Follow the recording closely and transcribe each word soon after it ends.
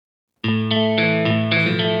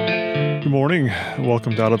Good morning.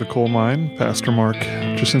 Welcome to Out of the Coal Mine. Pastor Mark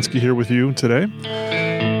Jasinski here with you today.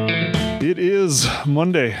 It is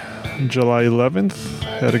Monday, July 11th.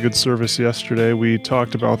 Had a good service yesterday. We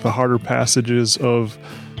talked about the harder passages of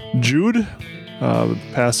Jude,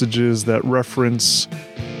 passages that reference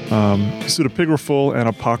pseudepigraphal and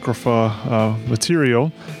apocrypha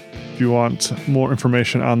material. If you want more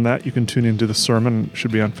information on that, you can tune into the sermon. It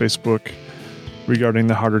should be on Facebook regarding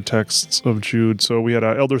the harder texts of Jude. So we had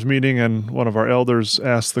an elders meeting, and one of our elders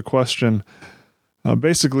asked the question,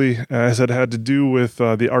 basically, as it had to do with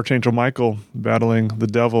the Archangel Michael battling the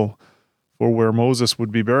devil for where Moses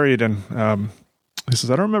would be buried. And he says,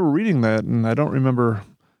 I don't remember reading that, and I don't remember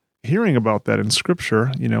hearing about that in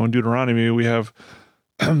Scripture. You know, in Deuteronomy, we have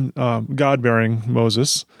God burying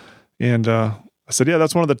Moses. And I said, yeah,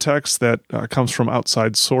 that's one of the texts that comes from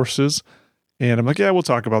outside sources. And I'm like, yeah, we'll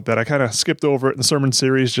talk about that. I kind of skipped over it in the sermon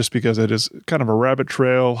series just because it is kind of a rabbit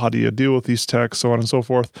trail. How do you deal with these texts, so on and so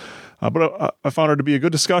forth. But I found it to be a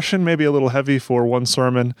good discussion, maybe a little heavy for one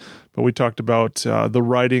sermon. But we talked about the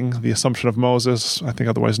writing, the assumption of Moses, I think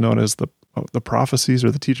otherwise known as the prophecies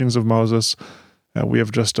or the teachings of Moses. We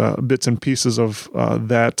have just bits and pieces of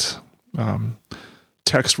that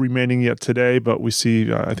text remaining yet today, but we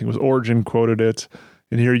see, I think it was Origen quoted it,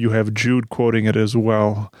 and here you have Jude quoting it as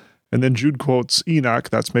well. And then Jude quotes Enoch.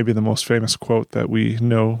 That's maybe the most famous quote that we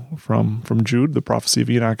know from Jude, the prophecy of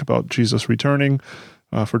Enoch about Jesus returning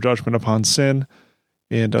for judgment upon sin.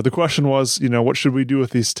 And the question was, you know, what should we do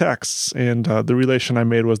with these texts? And the relation I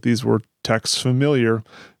made was these were texts familiar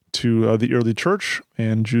to the early church,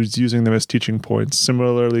 and Jude's using them as teaching points,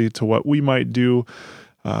 similarly to what we might do.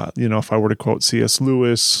 If I were to quote C.S.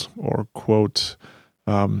 Lewis or quote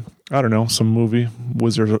I don't know, some movie,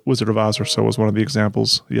 Wizard of Oz or so was one of the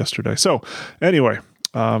examples yesterday. So anyway,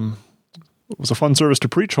 it was a fun service to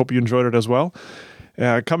preach. Hope you enjoyed it as well.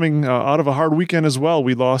 Coming out of a hard weekend as well,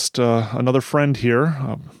 we lost another friend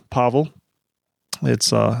here, Pavel.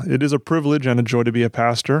 It is a privilege and a joy to be a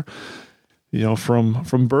pastor. You know,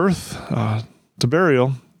 from birth to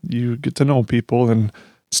burial, you get to know people, and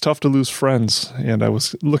it's tough to lose friends. And I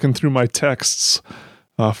was looking through my texts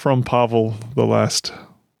from Pavel the last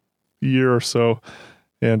year or so,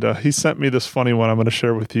 and he sent me this funny one I'm going to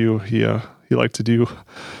share with you. He liked to do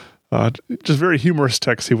just very humorous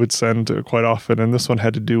texts he would send quite often, and this one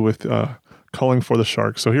had to do with calling for the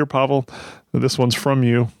shark. So here, Pavel, this one's from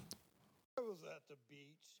you. I was at the beach,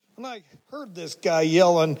 and I heard this guy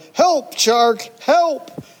yelling, "Help, shark, help!"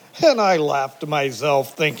 And I laughed to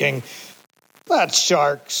myself, thinking, that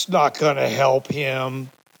shark's not going to help him.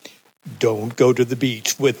 Don't go to the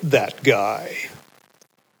beach with that guy.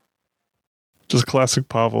 Just classic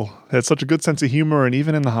Pavel. Had such a good sense of humor, and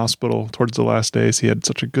even in the hospital towards the last days, he had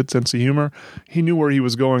such a good sense of humor. He knew where he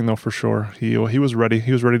was going, though, for sure. He was ready.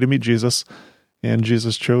 He was ready to meet Jesus, and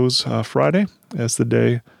Jesus chose Friday as the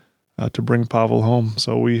day to bring Pavel home.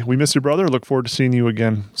 So we miss you, brother. Look forward to seeing you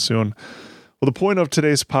again soon. Well, the point of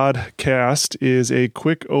today's podcast is a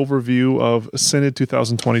quick overview of Synod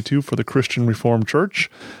 2022 for the Christian Reformed Church.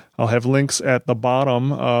 I'll have links at the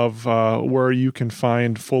bottom of where you can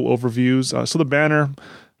find full overviews. So the banner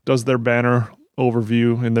does their banner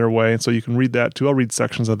overview in their way, and so you can read that too. I'll read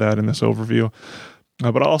sections of that in this overview.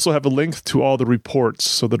 But I'll also have a link to all the reports,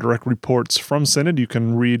 so the direct reports from Synod. You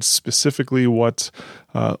can read specifically what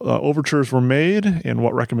overtures were made and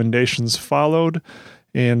what recommendations followed,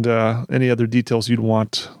 and any other details you'd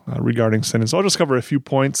want regarding Synod. So I'll just cover a few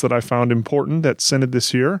points that I found important at Synod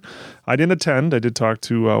this year. I didn't attend. I did talk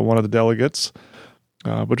to one of the delegates,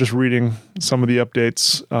 but just reading some of the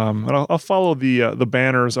updates. And I'll follow the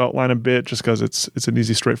banners outline a bit just because it's an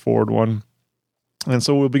easy, straightforward one. And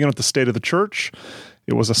so we'll begin with the State of the Church.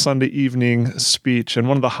 It was a Sunday evening speech, and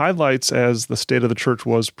one of the highlights as the State of the Church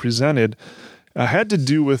was presented had to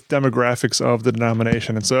do with demographics of the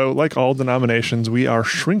denomination. And so, like all denominations, we are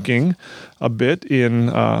shrinking a bit in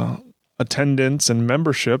attendance and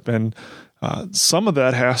membership, and some of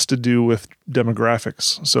that has to do with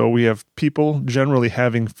demographics. So we have people generally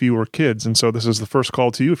having fewer kids, and so this is the first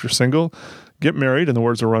call to you. If you're single, get married, in the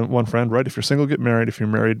words of one friend, right? If you're single, get married. If you're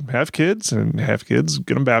married, have kids, and have kids,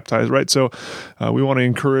 get them baptized, right? So we want to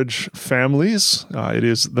encourage families. It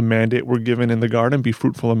is the mandate we're given in the garden, be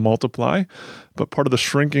fruitful and multiply. But part of the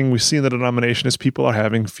shrinking we see in the denomination is people are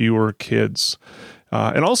having fewer kids.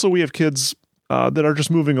 And also we have kids that are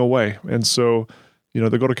just moving away. And so, you know,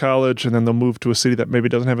 they go to college and then they'll move to a city that maybe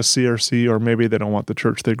doesn't have a CRC, or maybe they don't want the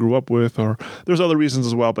church they grew up with, or there's other reasons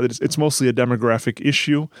as well. But it's mostly a demographic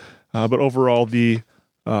issue. But overall, the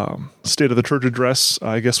State of the Church address,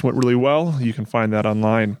 I guess, went really well. You can find that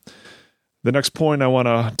online. The next point I want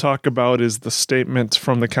to talk about is the statement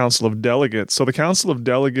from the Council of Delegates. So the Council of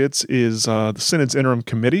Delegates is the Synod's interim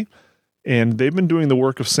committee, and they've been doing the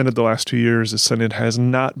work of Synod the last 2 years. The Synod has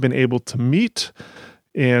not been able to meet,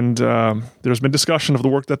 and there's been discussion of the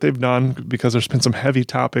work that they've done because there's been some heavy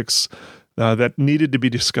topics that needed to be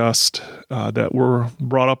discussed that were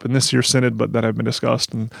brought up in this year's Synod, but that have been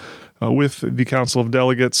discussed. And with the Council of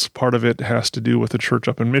Delegates, part of it has to do with the church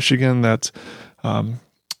up in Michigan that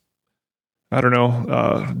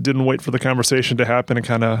didn't wait for the conversation to happen and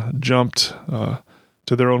kind of jumped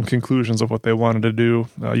to their own conclusions of what they wanted to do.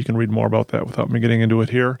 You can read more about that without me getting into it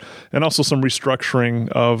here. And also some restructuring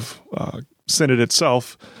of Synod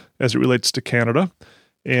itself as it relates to Canada.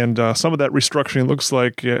 And some of that restructuring looks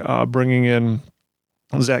like bringing in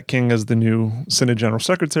Zach King as the new Synod General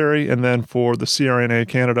Secretary. And then for the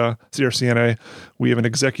CRCNA, we have an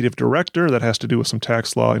executive director that has to do with some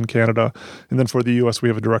tax law in Canada. And then for the U.S., we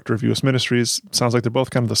have a director of U.S. ministries. Sounds like they're both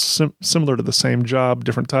kind of similar to the same job,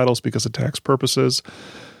 different titles because of tax purposes.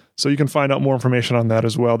 So you can find out more information on that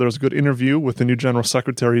as well. There's a good interview with the new General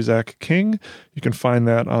Secretary, Zach King. You can find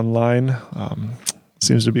that online.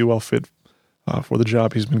 Seems to be well fit for the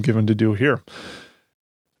job he's been given to do here.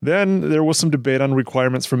 Then there was some debate on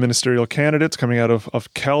requirements for ministerial candidates coming out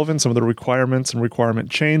of Calvin, some of the requirements and requirement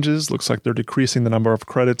changes. Looks like they're decreasing the number of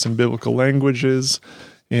credits in biblical languages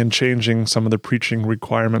and changing some of the preaching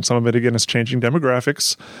requirements. Some of it, again, is changing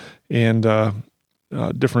demographics and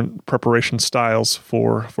different preparation styles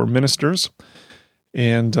for ministers.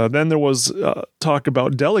 And then there was talk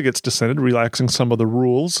about delegates to Synod, relaxing some of the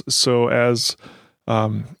rules. So as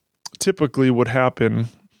typically would happen,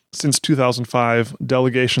 since 2005,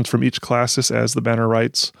 delegations from each classis, as the banner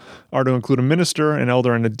writes, are to include a minister, an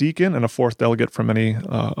elder, and a deacon, and a fourth delegate from any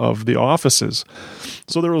of the offices.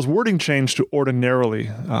 So there was wording change to ordinarily.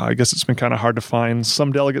 I guess it's been kind of hard to find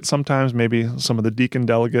some delegates sometimes, maybe some of the deacon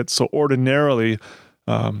delegates. So ordinarily,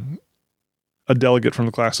 a delegate from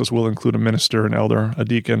the classis will include a minister, an elder, a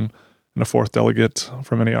deacon, and a fourth delegate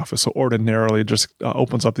from any office. So ordinarily just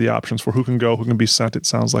opens up the options for who can go, who can be sent, it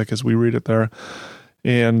sounds like, as we read it there.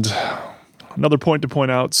 And another point to point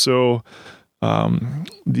out, so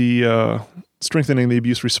the strengthening the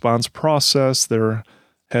abuse response process, there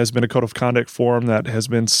has been a code of conduct form that has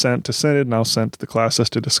been sent to Synod, now sent to the classis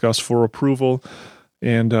to discuss for approval,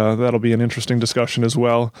 and that'll be an interesting discussion as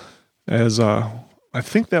well, as I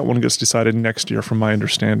think that one gets decided next year from my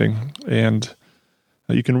understanding. And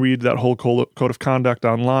you can read that whole code of conduct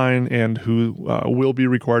online and who will be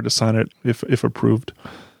required to sign it if approved.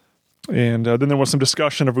 And then there was some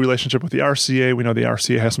discussion of relationship with the RCA. We know the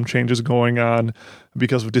RCA has some changes going on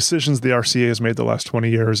because of decisions the RCA has made the last 20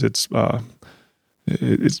 years. It's kind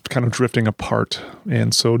of drifting apart.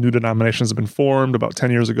 And so new denominations have been formed. About 10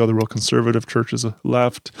 years ago, the real conservative churches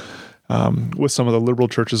left, with some of the liberal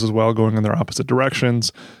churches as well going in their opposite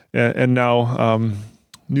directions. And now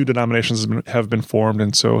new denominations have been formed.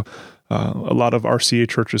 And so a lot of RCA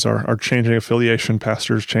churches are changing affiliation,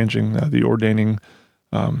 pastors changing the ordaining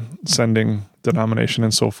sending denomination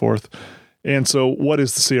and so forth. And so what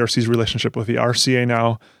is the CRC's relationship with the RCA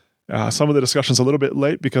now? Some of the discussion's a little bit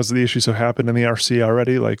late because the issues have happened in the RCA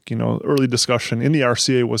already. Like, early discussion in the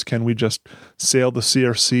RCA was, can we just sail the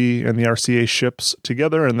CRC and the RCA ships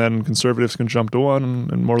together, and then conservatives can jump to one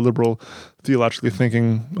and more liberal, theologically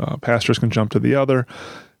thinking pastors can jump to the other.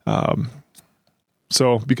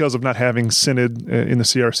 So because of not having Synod in the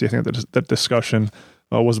CRC, I think that discussion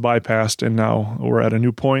was bypassed, and now we're at a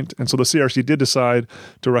new point. And so the CRC did decide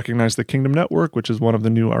to recognize the Kingdom Network, which is one of the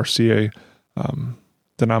new RCA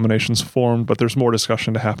denominations formed, but there's more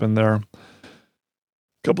discussion to happen there. A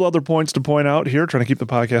couple other points to point out here, trying to keep the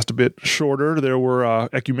podcast a bit shorter. There were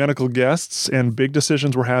ecumenical guests, and big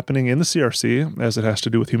decisions were happening in the CRC as it has to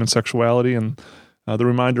do with human sexuality. And the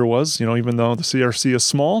reminder was, even though the CRC is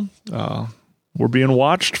small, we're being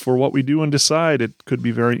watched for what we do and decide. It could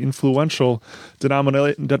be very influential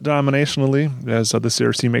denominationally as the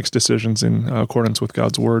CRC makes decisions in accordance with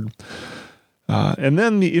God's word. And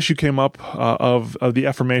then the issue came up of the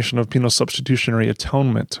affirmation of penal substitutionary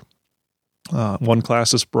atonement. One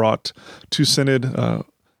classis brought to Synod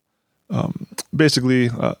basically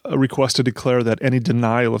a request to declare that any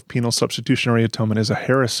denial of penal substitutionary atonement is a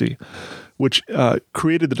heresy, which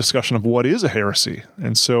created the discussion of what is a heresy.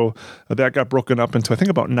 And so that got broken up into, I think,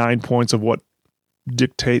 about 9 points of what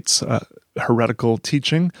dictates heretical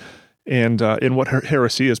teaching. And in what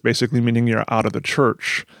heresy is basically meaning you're out of the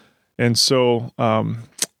church. And so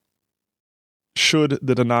should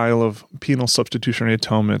the denial of penal substitutionary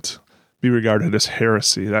atonement be regarded as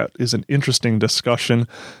heresy? That is an interesting discussion.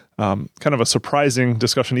 kind of a surprising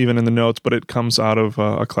discussion even in the notes, but it comes out of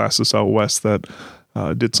a classis out west that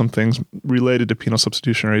did some things related to penal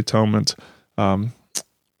substitutionary atonement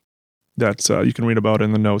that you can read about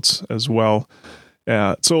in the notes as well.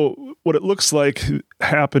 So what it looks like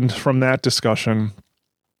happened from that discussion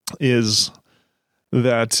is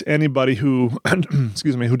that anybody who,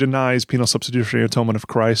 who denies penal substitutionary atonement of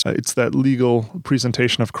Christ, it's that legal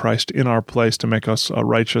presentation of Christ in our place to make us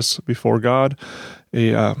righteous before God.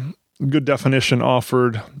 A good definition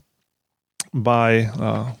offered by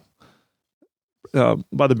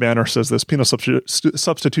the banner says this: penal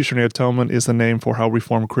substitutionary atonement is the name for how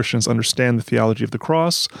Reformed Christians understand the theology of the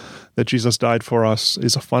cross. That Jesus died for us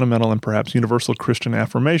is a fundamental and perhaps universal Christian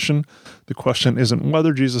affirmation. The question isn't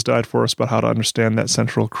whether Jesus died for us, but how to understand that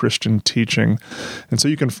central Christian teaching. And so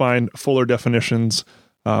you can find fuller definitions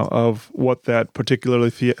of what that particular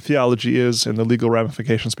theology is and the legal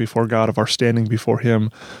ramifications before God of our standing before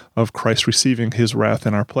Him, of Christ receiving His wrath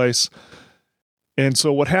in our place. And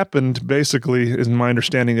so what happened, basically, in my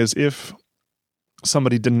understanding, is if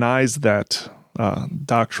somebody denies that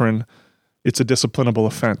doctrine, it's a disciplinable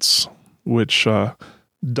offense, which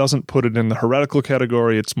doesn't put it in the heretical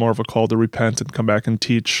category. It's more of a call to repent and come back and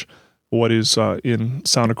teach what is in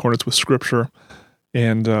sound accordance with Scripture,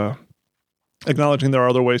 and acknowledging there are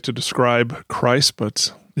other ways to describe Christ,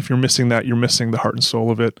 but if you're missing that, you're missing the heart and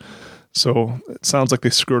soul of it. So it sounds like they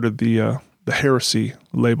skirted the heresy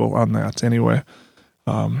label on that anyway.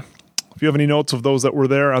 If you have any notes of those that were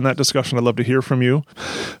there on that discussion, I'd love to hear from you.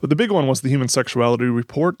 But the big one was the human sexuality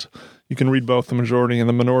report. You can read both the majority and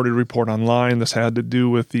the minority report online. This had to do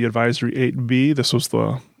with the advisory 8B. This was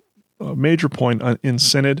the major point in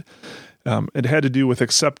Synod. It had to do with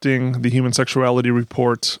accepting the human sexuality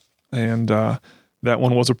report, and that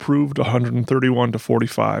one was approved 131 to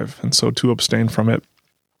 45, and so 2 abstained from it.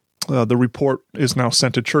 The report is now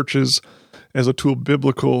sent to churches as a tool,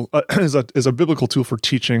 as a biblical tool for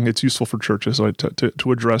teaching. It's useful for churches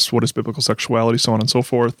to address what is biblical sexuality, so on and so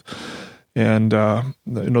forth. And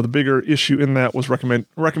the bigger issue in that was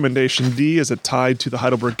recommendation D. Is it tied to the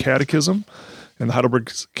Heidelberg Catechism and the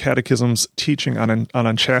Heidelberg Catechism's teaching on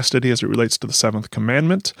unchastity as it relates to the seventh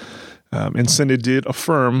commandment? And Synod did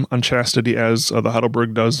affirm unchastity, as the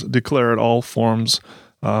Heidelberg does declare it, all forms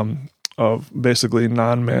of basically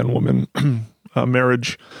non-man-woman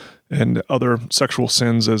marriage and other sexual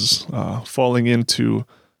sins as falling into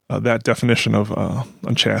that definition of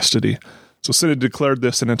unchastity. So Synod declared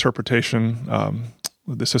this an interpretation,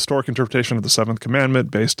 this historic interpretation of the seventh commandment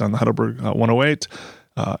based on the Heidelberg 108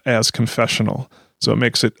 as confessional. So it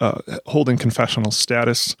makes it holding confessional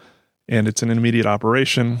status, and it's an immediate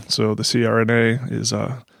operation. So the CRNA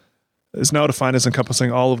is now defined as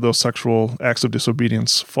encompassing all of those sexual acts of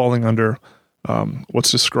disobedience falling under what's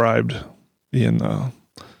described in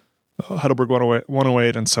Heidelberg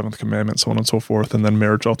 108 and Seventh Commandment, so on and so forth. And then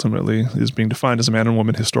marriage ultimately is being defined as a man and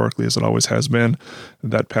woman historically, as it always has been.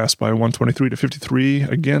 That passed by 123 to 53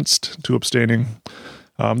 against, 2 abstaining.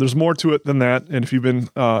 There's more to it than that. And if you've been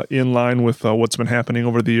in line with what's been happening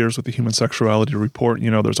over the years with the human sexuality report,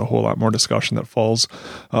 there's a whole lot more discussion that falls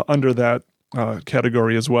under that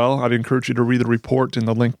category as well. I'd encourage you to read the report in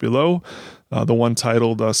the link below, the one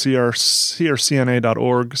titled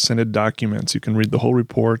crcna.org Synod Documents. You can read the whole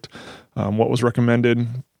report, what was recommended,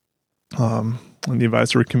 and the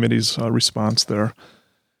advisory committee's response there.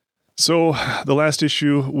 So the last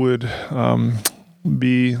issue would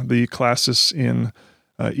be the classis in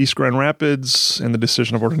East Grand Rapids and the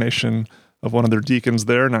decision of ordination of one of their deacons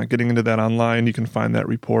there. Not getting into that online, you can find that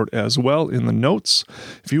report as well in the notes.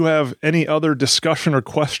 If you have any other discussion or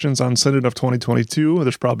questions on Synod of 2022,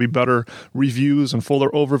 there's probably better reviews and fuller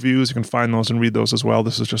overviews. You can find those and read those as well.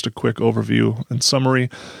 This is just a quick overview and summary.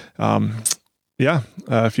 If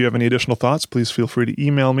you have any additional thoughts, please feel free to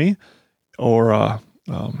email me or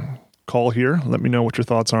call here. Let me know what your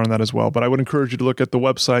thoughts are on that as well. But I would encourage you to look at the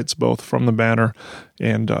websites, both from the banner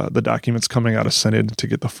and the documents coming out of Synod, to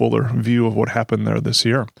get the fuller view of what happened there this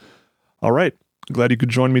year. All right. Glad you could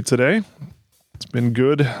join me today. It's been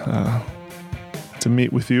good to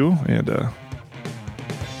meet with you. And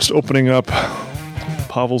just opening up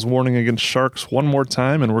Pavel's warning against sharks one more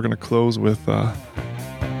time, and we're going to close with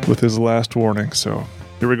his last warning. So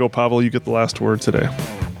here we go, Pavel. You get the last word today.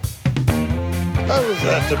 I was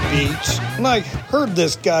at the beach, and I heard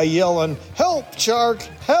this guy yelling, "Help, shark,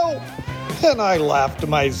 help!" And I laughed to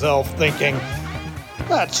myself, thinking,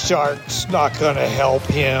 that shark's not gonna help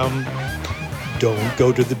him. Don't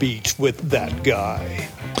go to the beach with that guy.